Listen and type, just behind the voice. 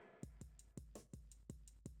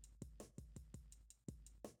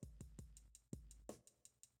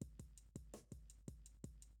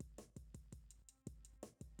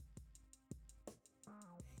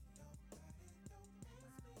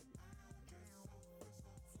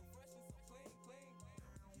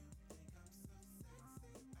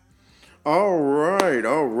All right.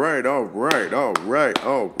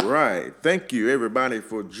 Thank you, everybody,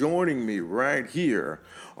 for joining me right here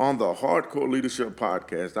on the Hardcore Leadership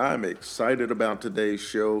Podcast. I'm excited about today's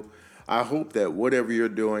show. I hope that whatever you're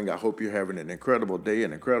doing, I hope you're having an incredible day,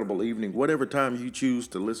 an incredible evening, whatever time you choose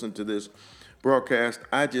to listen to this broadcast.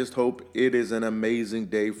 I just hope it is an amazing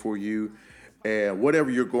day for you. And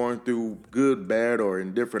whatever you're going through, good, bad, or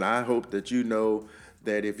indifferent, I hope that you know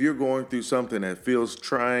that if you're going through something that feels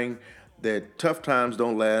trying, that tough times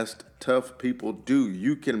don't last, tough people do.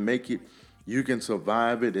 You can make it, you can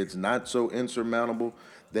survive it. It's not so insurmountable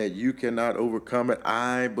that you cannot overcome it.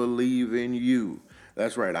 I believe in you.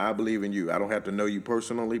 That's right, I believe in you. I don't have to know you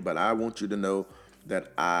personally, but I want you to know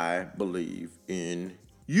that I believe in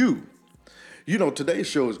you. You know, today's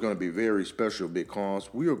show is going to be very special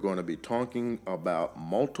because we are going to be talking about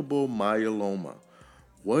multiple myeloma.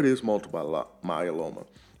 What is multiple myeloma?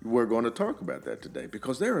 We're going to talk about that today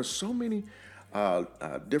because there are so many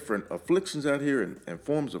different afflictions out here and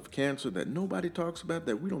forms of cancer that nobody talks about,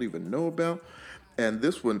 that we don't even know about. And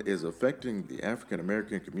this one is affecting the African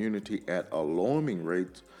American community at alarming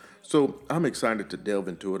rates. So I'm excited to delve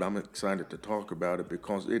into it. I'm excited to talk about it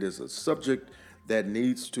because it is a subject that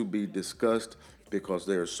needs to be discussed because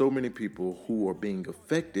there are so many people who are being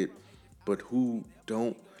affected but who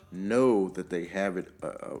don't know that they have it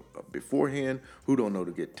beforehand, who don't know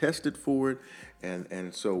to get tested for it.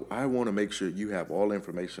 And so I want to make sure you have all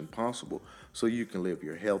information possible so you can live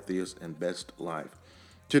your healthiest and best life.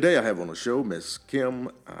 Today I have on the show Miss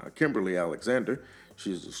Kimberly Alexander.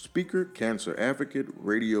 She's a speaker, cancer advocate,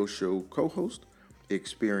 radio show co-host,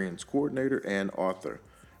 experience coordinator, and author.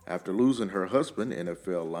 After losing her husband,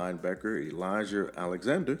 NFL linebacker Elijah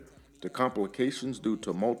Alexander, to complications due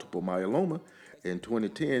to multiple myeloma, in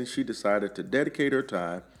 2010 she decided to dedicate her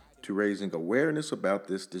time to raising awareness about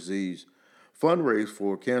this disease, fundraise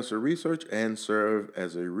for cancer research, and serve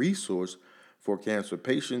as a resource for cancer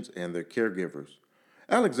patients and their caregivers.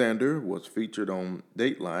 Alexander was featured on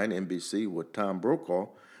Dateline NBC with Tom Brokaw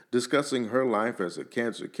discussing her life as a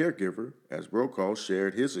cancer caregiver as Brokaw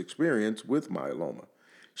shared his experience with myeloma.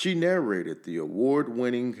 She narrated the award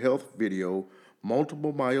winning health video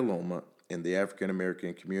Multiple Myeloma in the African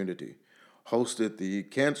American Community, hosted the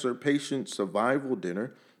Cancer Patient Survival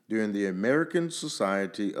Dinner during the American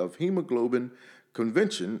Society of Hemoglobin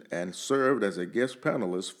Convention, and served as a guest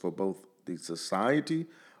panelist for both the Society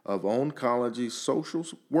of Oncology Social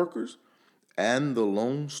Workers and the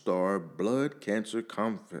Lone Star Blood Cancer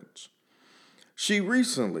Conference. She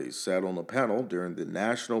recently sat on a panel during the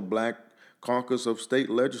National Black Caucus of State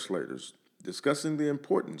Legislators discussing the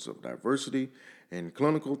importance of diversity in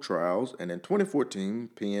clinical trials, and in 2014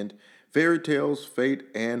 penned Fairy Tales, Fate,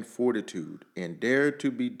 and Fortitude and Dare to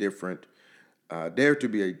be a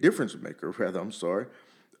Difference Maker,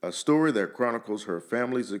 a story that chronicles her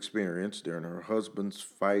family's experience during her husband's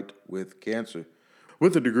fight with cancer.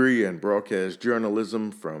 With a degree in broadcast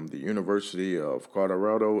journalism from the University of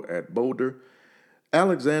Colorado at Boulder,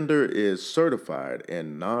 Alexander is certified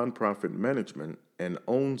in nonprofit management and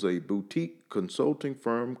owns a boutique consulting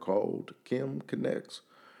firm called Kim Connects.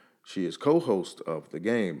 She is co-host of The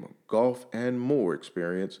Game, Golf and More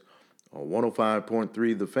Experience on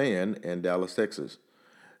 105.3 The Fan in Dallas, Texas.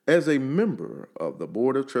 As a member of the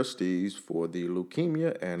Board of Trustees for the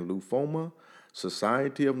Leukemia and Lymphoma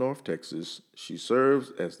Society of North Texas, she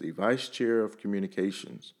serves as the Vice Chair of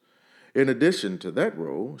Communications. In addition to that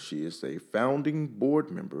role, she is a founding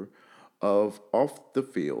board member of Off the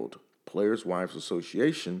Field Players' Wives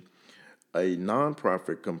Association, a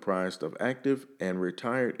nonprofit comprised of active and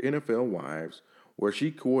retired NFL wives, where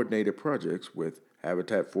she coordinated projects with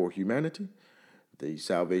Habitat for Humanity, the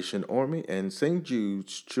Salvation Army, and St.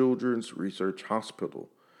 Jude's Children's Research Hospital.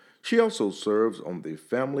 She also serves on the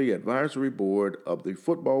Family Advisory Board of the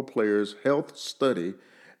Football Players Health Study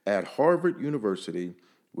at Harvard University,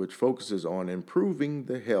 which focuses on improving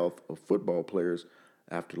the health of football players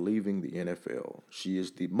after leaving the NFL. She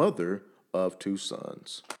is the mother of two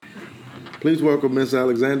sons. Please welcome Miss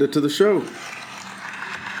Alexander to the show.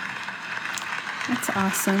 That's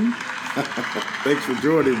awesome. Thanks for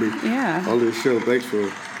joining me Yeah. on this show. Thanks for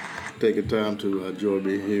taking time to join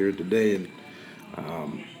me here today. And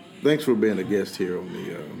thanks for being a guest here on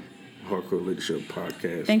the Hardcore Leadership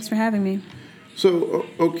Podcast. Thanks for having me. So,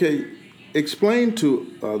 okay, explain to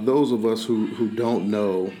those of us who don't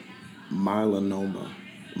know myeloma.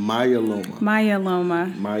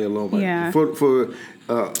 Yeah. For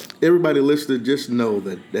everybody listening, just know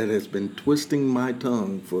that has been twisting my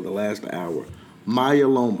tongue for the last hour.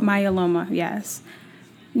 Myeloma. Myeloma, yes.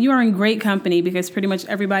 You are in great company because pretty much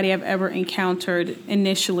everybody I've ever encountered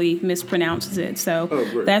initially mispronounces it. So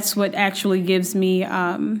that's what actually gives me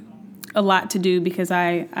a lot to do, because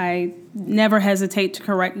I never hesitate to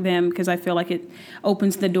correct them, because I feel like it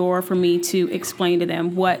opens the door for me to explain to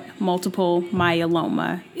them what multiple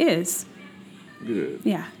myeloma is. Good.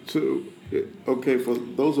 Yeah. So, okay, for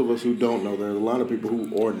those of us who don't know, there's a lot of people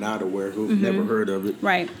who are not aware, who've never heard of it.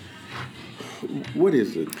 Right. What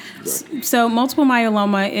is it? So multiple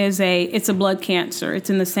myeloma it's a blood cancer. It's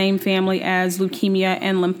in the same family as leukemia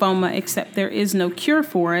and lymphoma, except there is no cure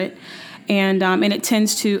for it. And it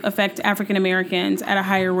tends to affect African Americans at a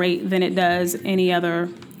higher rate than it does any other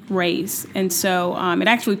race. And so it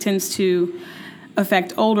actually tends to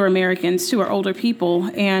affect older Americans too, or older people.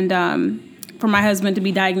 And for my husband to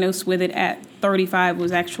be diagnosed with it at 35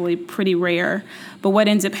 was actually pretty rare. But what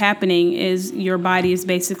ends up happening is your body is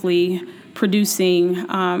basically producing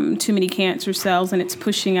too many cancer cells, and it's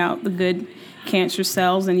pushing out the good cancer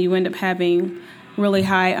cells, and you end up having really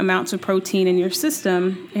high amounts of protein in your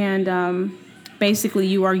system. And basically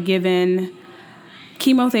you are given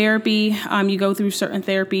chemotherapy. You go through certain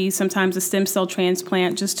therapies, sometimes a stem cell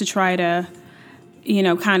transplant, just to try to,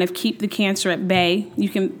 kind of keep the cancer at bay. You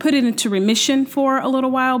can put it into remission for a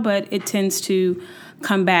little while, but it tends to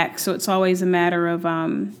come back. So it's always a matter of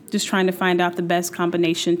just trying to find out the best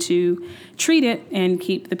combination to treat it and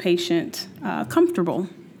keep the patient comfortable.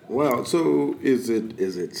 Wow. So is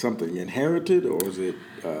it something inherited, or is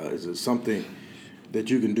it something that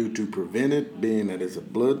you can do to prevent it, being that it's a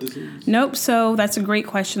blood disease? Nope. So that's a great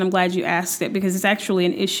question. I'm glad you asked it, because it's actually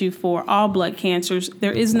an issue for all blood cancers.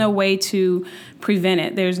 There is no way to prevent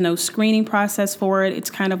it. There's no screening process for it. It's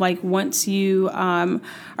kind of like once you are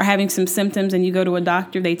having some symptoms and you go to a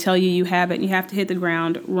doctor, they tell you have it, and you have to hit the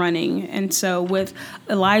ground running. And so with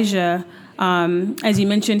Elijah, as you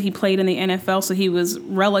mentioned, he played in the NFL, so he was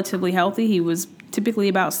relatively healthy. He was typically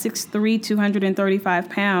about 6'3", 235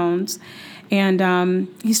 pounds. And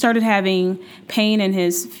he started having pain in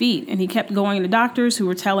his feet, and he kept going to doctors who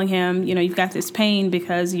were telling him, you've got this pain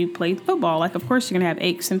because you played football. Like, of course you're going to have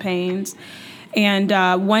aches and pains. And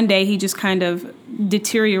one day he just kind of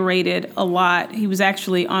deteriorated a lot. He was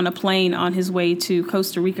actually on a plane on his way to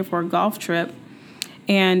Costa Rica for a golf trip,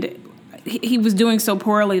 and he was doing so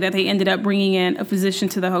poorly that they ended up bringing in a physician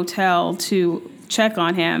to the hotel to check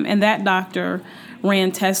on him. And that doctor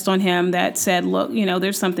ran tests on him that said, look,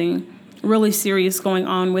 there's something really serious going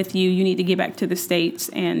on with you. You need to get back to the States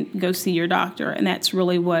and go see your doctor. And that's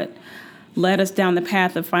really what led us down the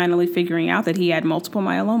path of finally figuring out that he had multiple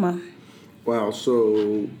myeloma. Wow.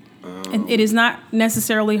 So and it is not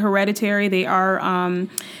necessarily hereditary. They are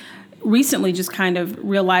recently just kind of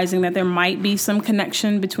realizing that there might be some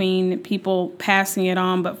connection between people passing it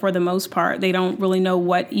on, but for the most part, they don't really know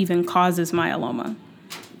what even causes myeloma.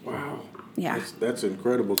 Wow. Yeah. That's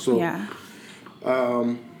incredible. So yeah.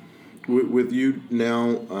 With you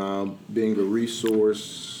now being a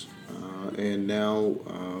resource and now,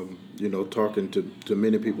 talking to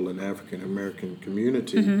many people in the African American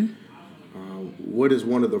community, what is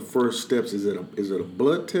one of the first steps? Is it a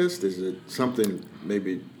blood test? Is it something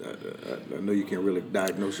maybe, I know you can't really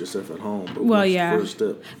diagnose yourself at home, but what's the first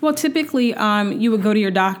step? Well, typically you would go to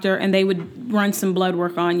your doctor and they would run some blood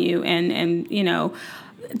work on you, and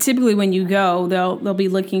typically when you go, they'll be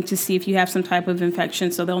looking to see if you have some type of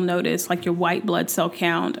infection. So they'll notice like your white blood cell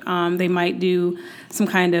count. They might do some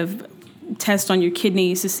kind of test on your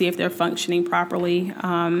kidneys to see if they're functioning properly.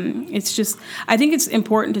 I think it's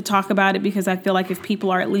important to talk about it, because I feel like if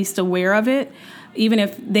people are at least aware of it, even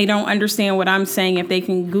if they don't understand what I'm saying, if they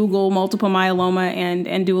can Google multiple myeloma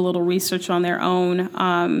and do a little research on their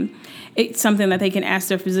own, it's something that they can ask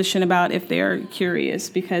their physician about if they're curious,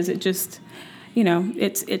 because it just,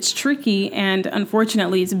 it's tricky, and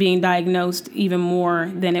unfortunately it's being diagnosed even more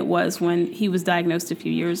than it was when he was diagnosed a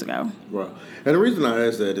few years ago. Right. And the reason I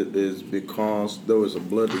ask that is because though it's a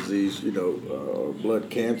blood disease, blood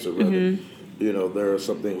cancer, rather, there are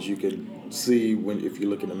some things you can see if you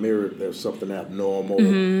look in the mirror, there's something abnormal.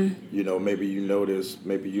 Maybe you notice,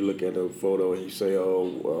 maybe you look at a photo and you say,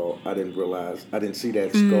 oh, well, I didn't see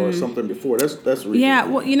that scar or something before. That's reason. Yeah,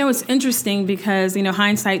 well, it's interesting because,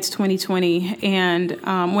 hindsight's 20/20. And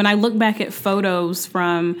when I look back at photos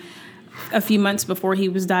from a few months before he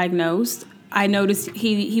was diagnosed, I noticed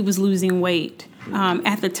he was losing weight.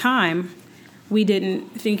 At the time, we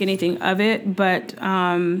didn't think anything of it, but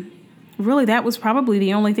really that was probably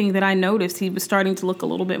the only thing that I noticed. He was starting to look a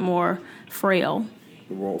little bit more frail.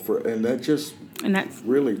 And that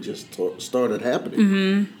really just started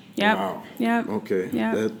happening. Yep. Wow. Yep. Okay.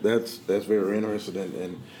 Yep. That's very interesting,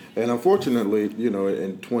 and unfortunately, you know,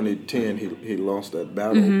 in 2010 he lost that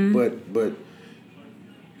battle, but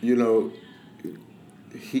you know,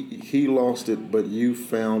 he lost it, but you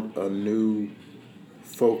found a new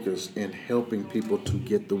focus in helping people to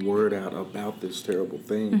get the word out about this terrible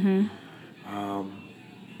thing.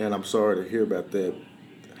 And I'm sorry to hear about that.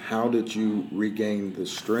 How did you regain the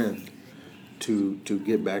strength to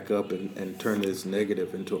get back up and turn this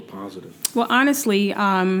negative into a positive? Well, honestly,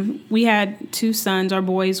 we had two sons. Our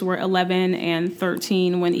boys were 11 and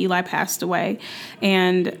 13 when Eli passed away.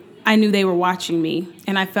 And I knew they were watching me.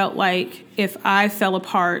 And I felt like if I fell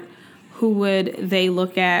apart, who would they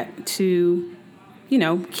look at to, you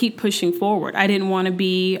know, keep pushing forward? I didn't want to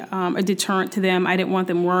be a deterrent to them. I didn't want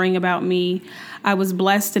them worrying about me. I was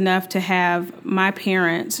blessed enough to have my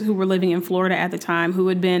parents, who were living in Florida at the time, who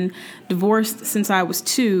had been divorced since I was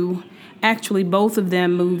 2. Actually, both of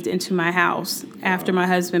them moved into my house after my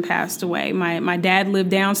husband passed away. My dad lived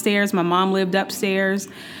downstairs, my mom lived upstairs,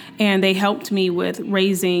 and they helped me with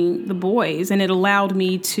raising the boys. And it allowed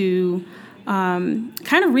me to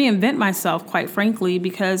kind of reinvent myself, quite frankly,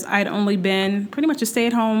 because I'd only been pretty much a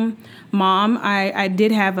stay-at-home mom. I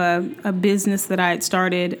did have a business that I had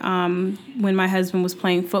started when my husband was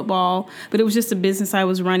playing football, but it was just a business I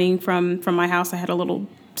was running from my house. I had a little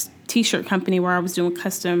T-shirt company where I was doing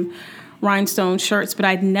custom rhinestone shirts, but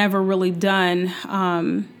I'd never really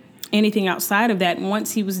done anything outside of that. And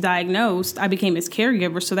once he was diagnosed, I became his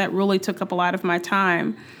caregiver, so that really took up a lot of my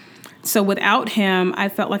time. So without him, I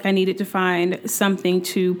felt like I needed to find something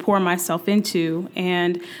to pour myself into.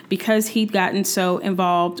 And because he'd gotten so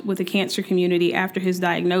involved with the cancer community after his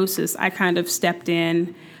diagnosis, I kind of stepped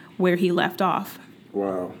in where he left off.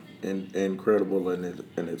 Wow, incredible, and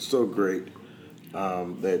it's so great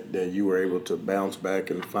that you were able to bounce back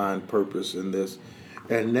and find purpose in this.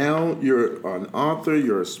 And now you're an author,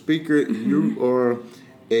 you're a speaker, you are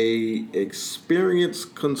a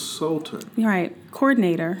experienced consultant. Right,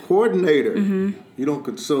 coordinator. You don't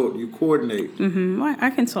consult, you coordinate. Well, I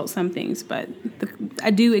consult some things, but I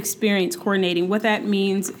do experience coordinating. What that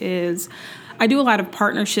means is I do a lot of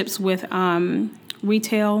partnerships with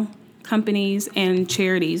retail companies and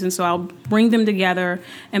charities, and so I'll bring them together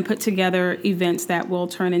and put together events that will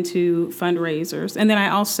turn into fundraisers. And then I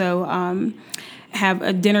also have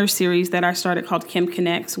a dinner series that I started called Kim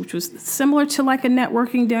Connects, which was similar to like a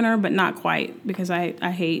networking dinner, but not quite, because I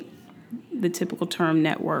hate the typical term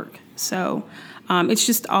network. So it's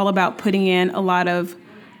just all about putting in a lot of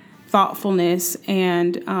thoughtfulness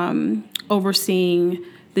and overseeing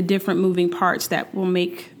the different moving parts that will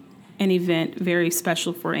make an event very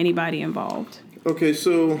special for anybody involved. Okay,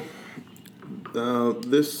 so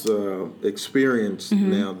this experience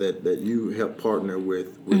now that you help partner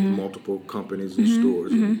with multiple companies and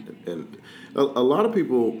stores, and a lot of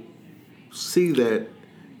people see that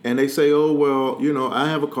and they say, oh, well, you know, I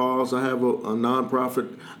have a cause, I have a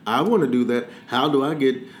nonprofit, I want to do that. How do I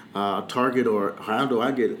get Target, or how do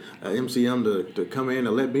I get MCM to come in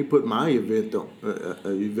and let me put my event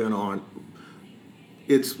on?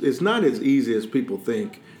 It's not as easy as people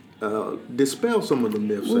think. Dispel some of the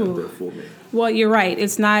myths out there for me. Well, you're right.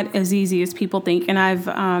 It's not as easy as people think. And I've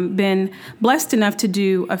been blessed enough to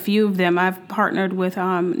do a few of them. I've partnered with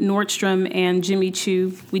Nordstrom and Jimmy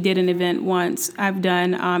Choo. We did an event once. I've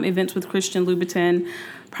done events with Christian Louboutin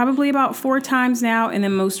probably about 4 times now. And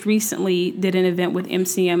then most recently did an event with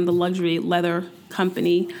MCM, the luxury leather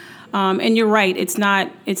company. And you're right. It's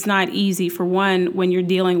not easy. For one, when you're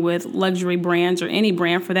dealing with luxury brands, or any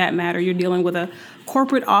brand for that matter, you're dealing with a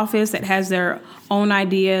corporate office that has their own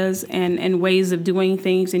ideas and ways of doing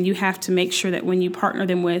things. And you have to make sure that when you partner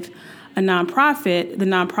them with a nonprofit, the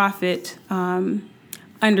nonprofit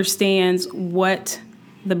understands what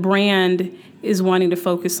the brand is wanting to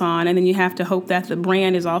focus on. And then you have to hope that the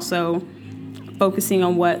brand is also focusing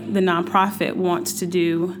on what the nonprofit wants to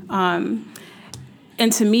do.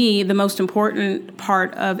 And to me, the most important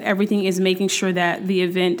part of everything is making sure that the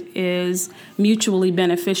event is mutually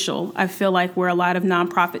beneficial. I feel like where a lot of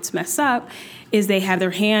nonprofits mess up is they have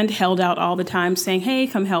their hand held out all the time saying, hey,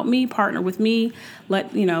 come help me, partner with me,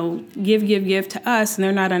 give to us. And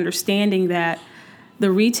they're not understanding that the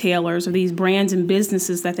retailers or these brands and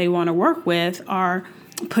businesses that they want to work with are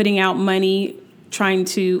putting out money trying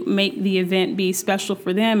to make the event be special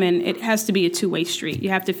for them, and it has to be a two-way street. You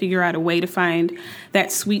have to figure out a way to find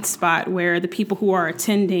that sweet spot where the people who are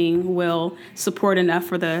attending will support enough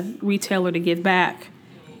for the retailer to give back,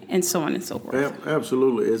 and so on and so forth.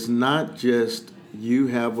 Absolutely. It's not just you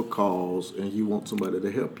have a cause and you want somebody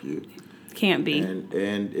to help you. Can't be. And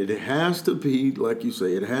it has to be, like you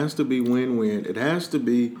say, it has to be win-win. It has to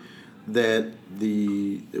be that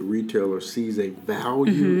the retailer sees a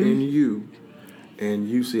value in you, and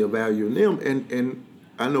you see a value in them. And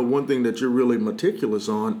I know one thing that you're really meticulous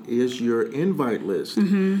on is your invite list.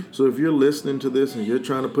 So if you're listening to this and you're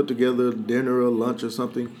trying to put together dinner or lunch or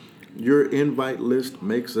something, your invite list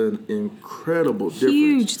makes an incredible difference.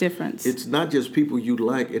 Huge difference. It's not just people you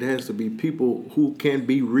like. It has to be people who can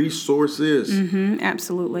be resources.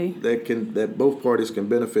 Absolutely. That both parties can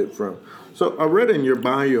benefit from. So I read in your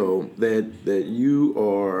bio that you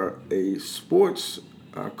are a sports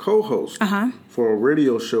co-host for a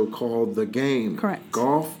radio show called The Game. Correct.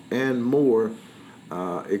 Golf and More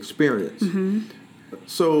Experience.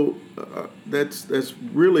 So that's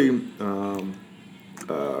really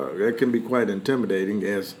that can be quite intimidating.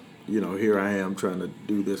 As you know, here I am trying to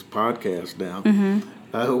do this podcast now.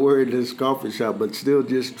 We're in this coffee shop, but still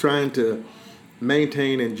just trying to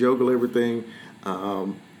maintain and juggle everything.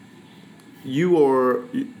 You're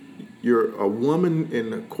a woman in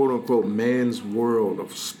the quote unquote man's world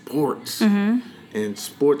of sports and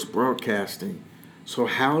sports broadcasting. So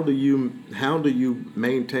how do you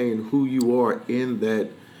maintain who you are in that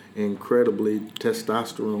incredibly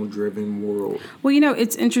testosterone-driven world? Well,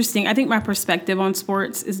 it's interesting. I think my perspective on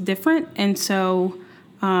sports is different, and so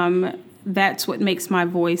that's what makes my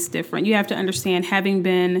voice different. You have to understand, having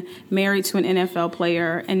been married to an NFL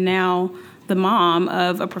player and now the mom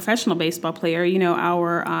of a professional baseball player.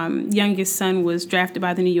 Our youngest son was drafted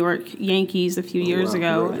by the New York Yankees a few years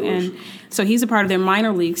ago, and so he's a part of their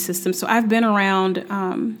minor league system. So I've been around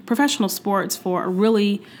professional sports for a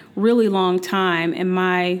really, really long time, and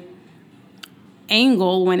my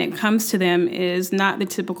angle when it comes to them is not the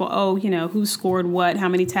typical, who scored what, how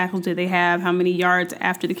many tackles did they have, how many yards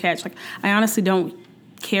after the catch. Like, I honestly don't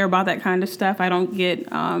care about that kind of stuff. I don't get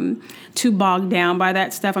too bogged down by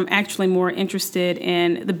that stuff. I'm actually more interested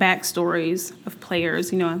in the backstories of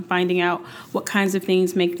players, and finding out what kinds of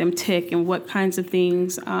things make them tick and what kinds of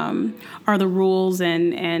things are the rules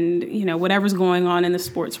and whatever's going on in the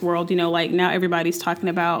sports world. Like now everybody's talking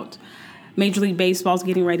about Major League Baseball's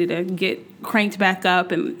getting ready to get cranked back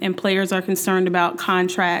up, and players are concerned about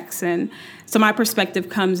contracts. And so my perspective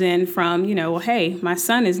comes in from, hey, my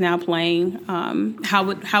son is now playing. How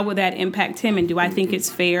would that impact him? And do I think it's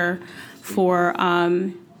fair for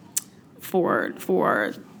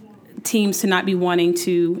teams to not be wanting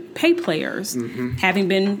to pay players? Having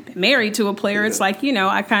been married to a player, it's like,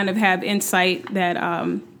 I kind of have insight that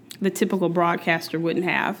the typical broadcaster wouldn't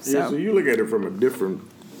have. So you look at it from a different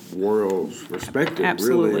world's perspective.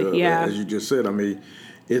 Absolutely, really, yeah. As you just said, I mean,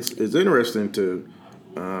 it's interesting to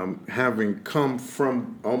having come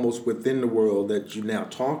from almost within the world that you now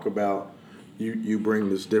talk about. You bring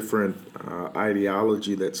this different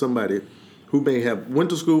ideology that somebody who may have went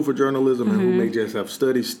to school for journalism and who may just have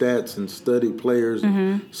studied stats and studied players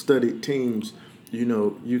and studied teams.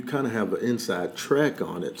 You kind of have an inside track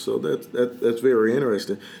on it. So that's very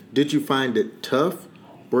interesting. Did you find it tough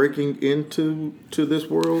breaking into this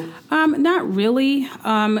world? Not really,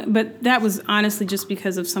 but that was honestly just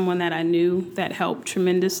because of someone that I knew that helped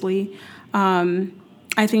tremendously.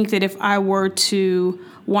 I think that if I were to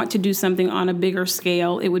want to do something on a bigger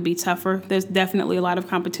scale, it would be tougher. There's definitely a lot of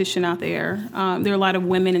competition out there. There are a lot of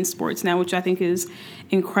women in sports now, which I think is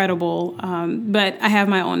incredible. But I have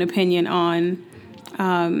my own opinion on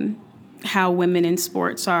how women in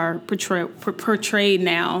sports are portrayed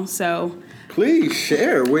now. So please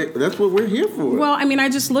share. That's what we're here for. Well, I mean, I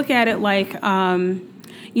just look at it like,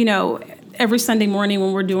 every Sunday morning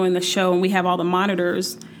when we're doing the show and we have all the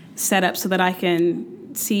monitors set up so that I can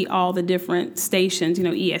see all the different stations.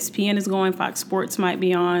 ESPN is going, Fox Sports might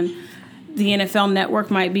be on, the NFL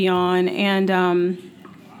Network might be on, and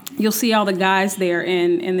you'll see all the guys there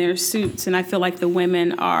in their suits, and I feel like the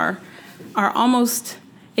women are almost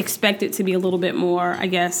expected to be a little bit more, I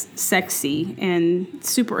guess, sexy and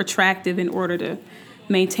super attractive in order to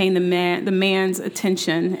maintain the man's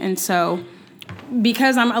attention. And so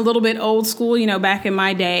because I'm a little bit old school, back in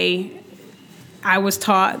my day, I was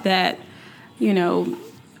taught that,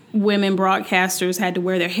 women broadcasters had to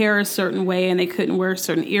wear their hair a certain way and they couldn't wear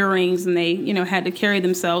certain earrings, and they, had to carry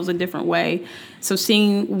themselves a different way. So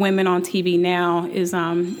seeing women on TV now is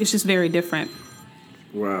it's just very different.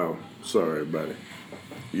 Wow. Sorry, everybody.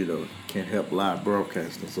 Can't help live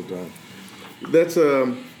broadcasting sometimes. That's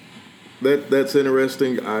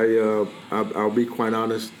interesting. I'll be quite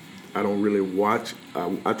honest. I don't really watch.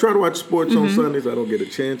 I try to watch sports on Sundays. I don't get a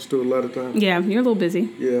chance to a lot of times. Yeah, you're a little busy.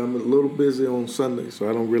 Yeah, I'm a little busy on Sundays, so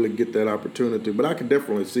I don't really get that opportunity. But I can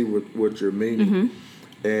definitely see what you're meaning,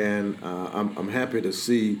 and I'm happy to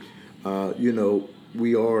see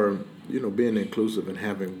we are, being inclusive and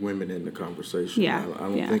having women in the conversation. Yeah. I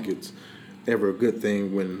don't think it's ever a good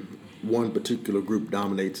thing when one particular group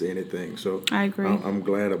dominates anything. So I agree. I'm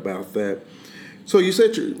glad about that. So you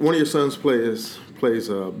said one of your sons plays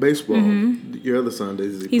baseball. Mm-hmm. Your other son,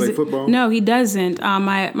 does he play football? No, he doesn't.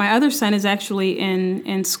 My other son is actually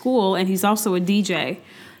in school, and he's also a DJ.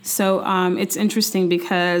 So it's interesting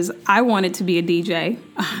because I wanted to be a DJ.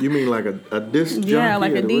 You mean like a disc jockey? Yeah,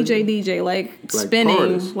 like a DJ, like spinning.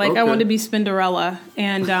 Artist. Like Okay. I wanted to be Spinderella,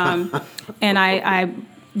 and and I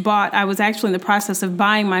was actually in the process of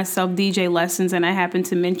buying myself DJ lessons, and I happened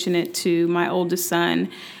to mention it to my oldest son,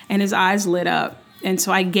 and his eyes lit up. And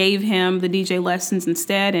so I gave him the DJ lessons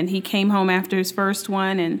instead, and he came home after his first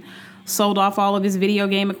one and sold off all of his video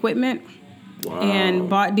game equipment. Wow. And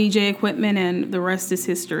bought DJ equipment, and the rest is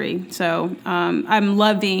history. So I'm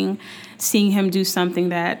loving seeing him do something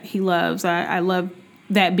that he loves. I love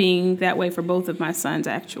that being that way for both of my sons,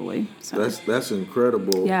 actually. So that's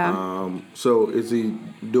incredible. Yeah. So is he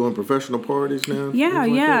doing professional parties now?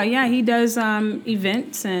 Yeah. He does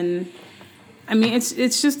events, and I mean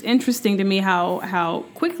it's just interesting to me how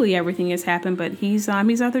quickly everything has happened. But he's out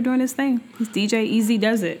there doing his thing. He's DJ Easy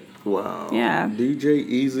Does It. Wow. Yeah. DJ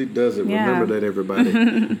Easy Does It. Yeah. Remember that,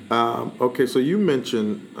 everybody. Okay, so you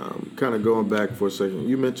mentioned, kind of going back for a second,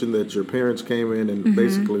 you mentioned that your parents came in and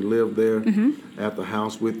basically lived there at the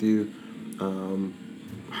house with you.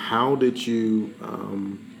 How did you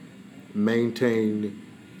maintain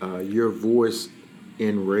your voice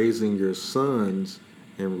in raising your sons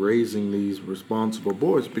and raising these responsible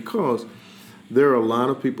boys? Because there are a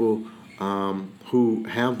lot of people who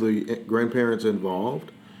have the grandparents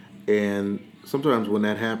involved, and sometimes when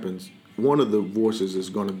that happens, one of the voices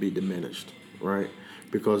is going to be diminished, right?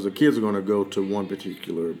 Because the kids are going to go to one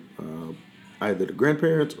particular, either the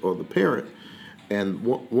grandparents or the parent, and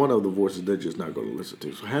one of the voices they're just not going to listen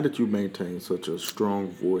to. So how did you maintain such a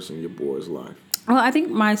strong voice in your boy's life? Well, I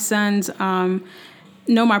think my sons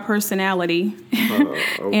know my personality,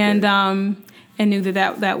 Okay. and knew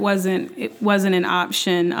that wasn't an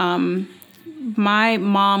option. My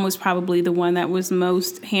mom was probably the one that was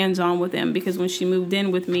most hands-on with them, because when she moved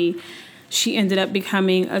in with me, she ended up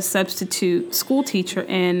becoming a substitute school teacher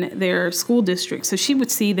in their school district. So she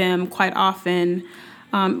would see them quite often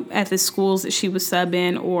at the schools that she was sub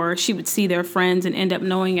in, or she would see their friends and end up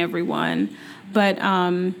knowing everyone. But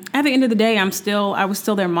at the end of the day, I was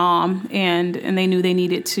still their mom, and they knew they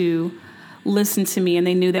needed to listen to me, and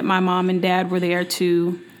they knew that my mom and dad were there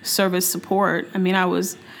to serve as support. I mean, I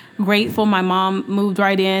was grateful. My mom moved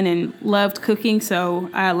right in and loved cooking,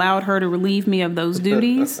 so I allowed her to relieve me of those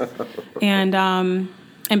duties. And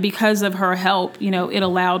because of her help, it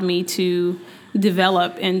allowed me to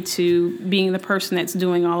develop into being the person that's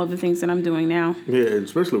doing all of the things that I'm doing now. Yeah,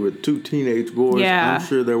 especially with two teenage boys. Yeah. I'm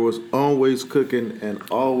sure there was always cooking and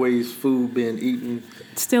always food being eaten.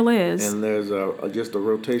 Still is. And there's just a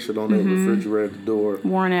rotation on that refrigerator door.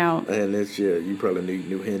 Worn out. And you probably need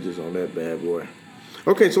new hinges on that bad boy.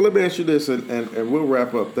 Okay, so let me ask you this, and we'll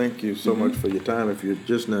wrap up. Thank you so much for your time. If you're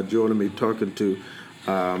just now joining me, talking to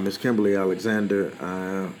Miss Kimberly Alexander,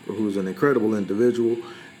 who's an incredible individual,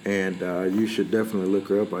 and you should definitely look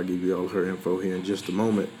her up. I'll give you all her info here in just a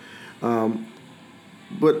moment.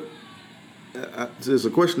 But there's a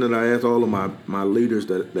question that I ask all of my leaders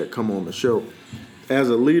that come on the show. As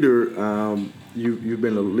a leader, you've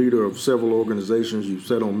been a leader of several organizations. You've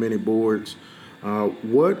sat on many boards.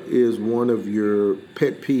 What is one of your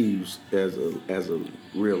pet peeves as a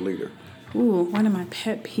real leader? Ooh, one of my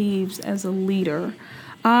pet peeves as a leader.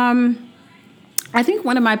 I think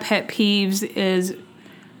one of my pet peeves is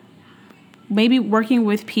maybe working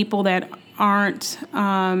with people that aren't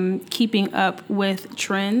keeping up with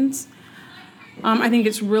trends. I think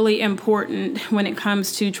it's really important when it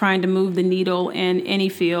comes to trying to move the needle in any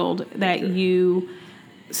field that you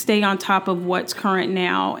stay on top of what's current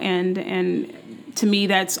now, and to me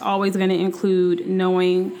that's always going to include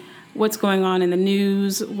knowing what's going on in the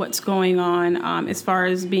news, what's going on as far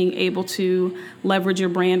as being able to leverage your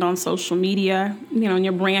brand on social media, and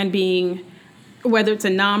your brand being, whether it's a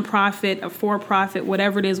nonprofit, a for-profit,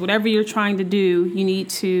 whatever it is, whatever you're trying to do, you need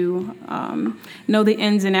to know the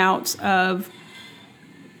ins and outs of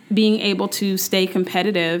being able to stay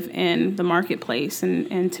competitive in the marketplace.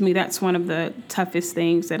 And to me, that's one of the toughest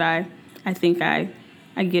things that I think I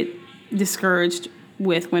get discouraged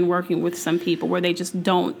with when working with some people, where they just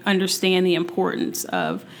don't understand the importance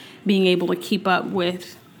of being able to keep up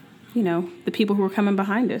with, the people who are coming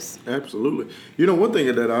behind us. Absolutely. One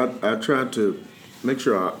thing that I try to make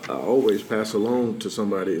sure I always pass along to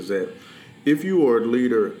somebody is that if you are a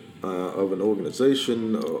leader of an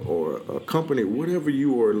organization or a company, whatever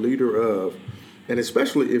you are a leader of, and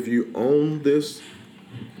especially if you own this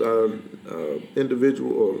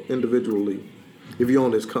individual or individually, if you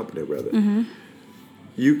own this company rather,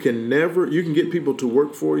 you can get people to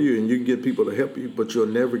work for you and you can get people to help you, but you'll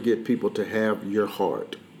never get people to have your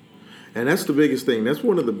heart. And that's the biggest thing. That's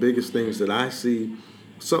one of the biggest things that I see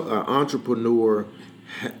some entrepreneur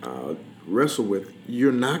wrestle with.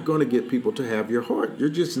 You're not going to get people to have your heart. You're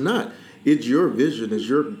just not. It's your vision. It's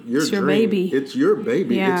your dream. Baby. It's your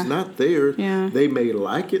baby. Yeah. It's not theirs. Yeah. They may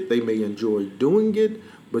like it. They may enjoy doing it,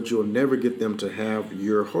 but you'll never get them to have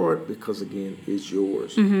your heart because, again, it's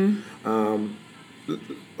yours.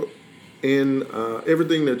 In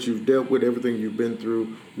everything that you've dealt with, everything you've been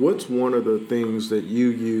through, what's one of the things that you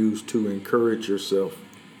use to encourage yourself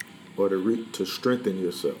or to strengthen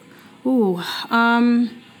yourself? Ooh,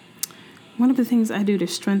 one of the things I do to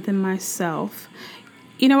strengthen myself,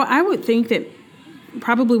 I would think that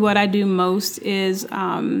probably what I do most is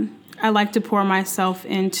I like to pour myself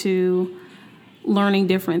into learning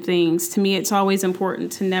different things. To me, it's always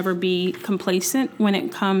important to never be complacent when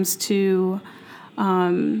it comes to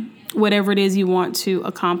whatever it is you want to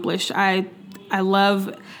accomplish. I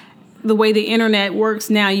love the way the internet works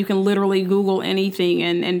now. You can literally Google anything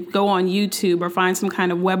and go on YouTube or find some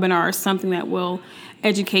kind of webinar or something that will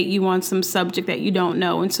educate you on some subject that you don't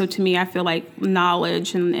know. And so to me, I feel like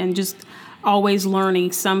knowledge and just always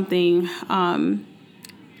learning something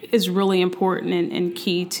is really important and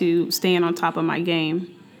key to staying on top of my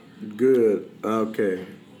game. Good. Okay.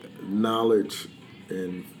 Knowledge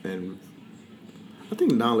and I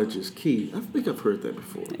think knowledge is key. I think I've heard that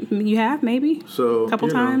before. You have, maybe? So, a couple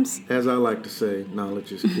times? As I like to say,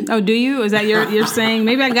 knowledge is key. Oh, do you? Is that your saying?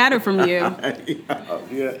 Maybe I got it from you.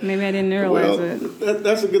 Yeah. Maybe I didn't realize it.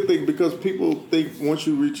 That's a good thing because people think once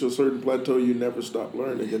you reach a certain plateau, you never stop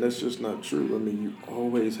learning, and that's just not true. I mean, you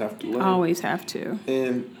always have to learn. Always have to.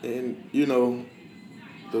 And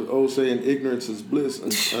the old saying, ignorance is bliss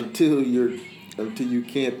until you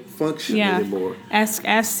can't function anymore. Ask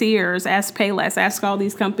Sears, ask Payless, ask all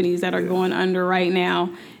these companies that are going under right now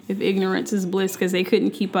if ignorance is bliss because they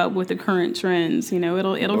couldn't keep up with the current trends.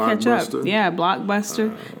 It'll catch up. Yeah,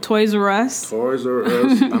 Blockbuster, Toys R Us. Toys R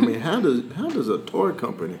Us. I mean, how does a toy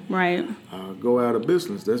company go out of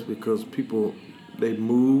business? That's because they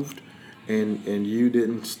moved and you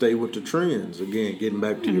didn't stay with the trends. Again, getting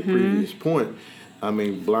back to your previous point. I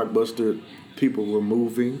mean, Blockbuster, people were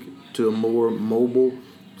moving to a more mobile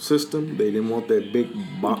system. They didn't want that big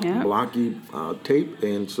blocky tape,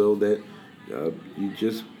 and so that you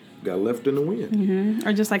just got left in the wind. Mm-hmm.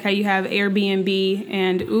 Or just like how you have Airbnb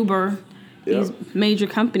and Uber, these major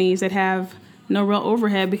companies that have no real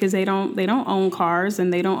overhead because they don't own cars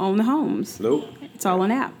and they don't own the homes. Nope. It's all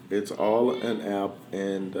an app. It's all an app,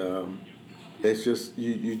 and it's just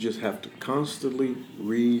you just have to constantly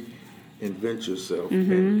reinvent yourself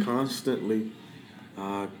and constantly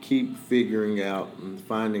keep figuring out and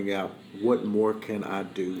finding out what more can I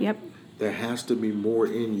do. Yep. There has to be more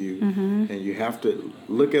in you, and you have to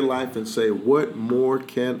look at life and say, what more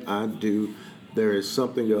can I do? There is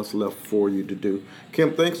something else left for you to do.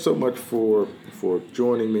 Kim, thanks so much for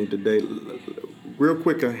joining me today. Real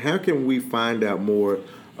quick, how can we find out more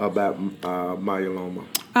about myeloma?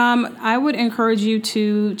 I would encourage you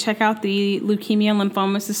to check out the Leukemia and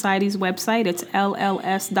Lymphoma Society's website. It's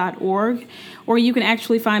lls.org. Or you can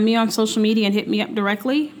actually find me on social media and hit me up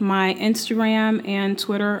directly. My Instagram and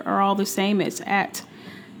Twitter are all the same. It's at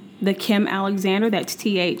the Kim Alexander. That's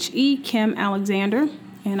THE Kim Alexander.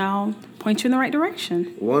 And I'll point you in the right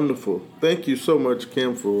direction. Wonderful. Thank you so much,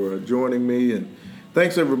 Kim, for joining me. And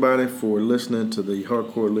thanks, everybody, for listening to the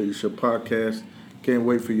Hardcore Leadership Podcast. Can't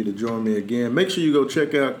wait for you to join me again. Make sure you go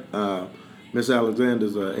check out Miss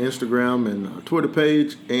Alexander's Instagram and Twitter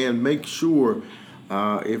page. And make sure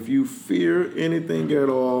if you fear anything at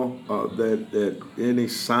all, that any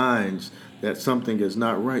signs that something is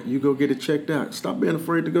not right, you go get it checked out. Stop being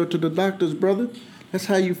afraid to go to the doctors, brother. That's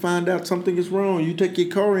how you find out something is wrong. You take your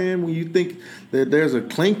car in when you think that there's a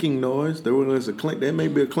clanking noise. There may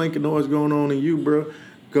be a clanking noise going on in you, bro.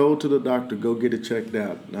 Go to the doctor. Go get it checked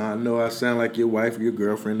out. Now, I know I sound like your wife or your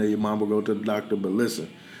girlfriend or your mom will go to the doctor, but listen.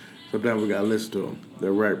 Sometimes we got to listen to them.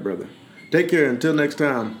 They're right, brother. Take care. Until next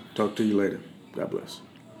time, talk to you later. God bless.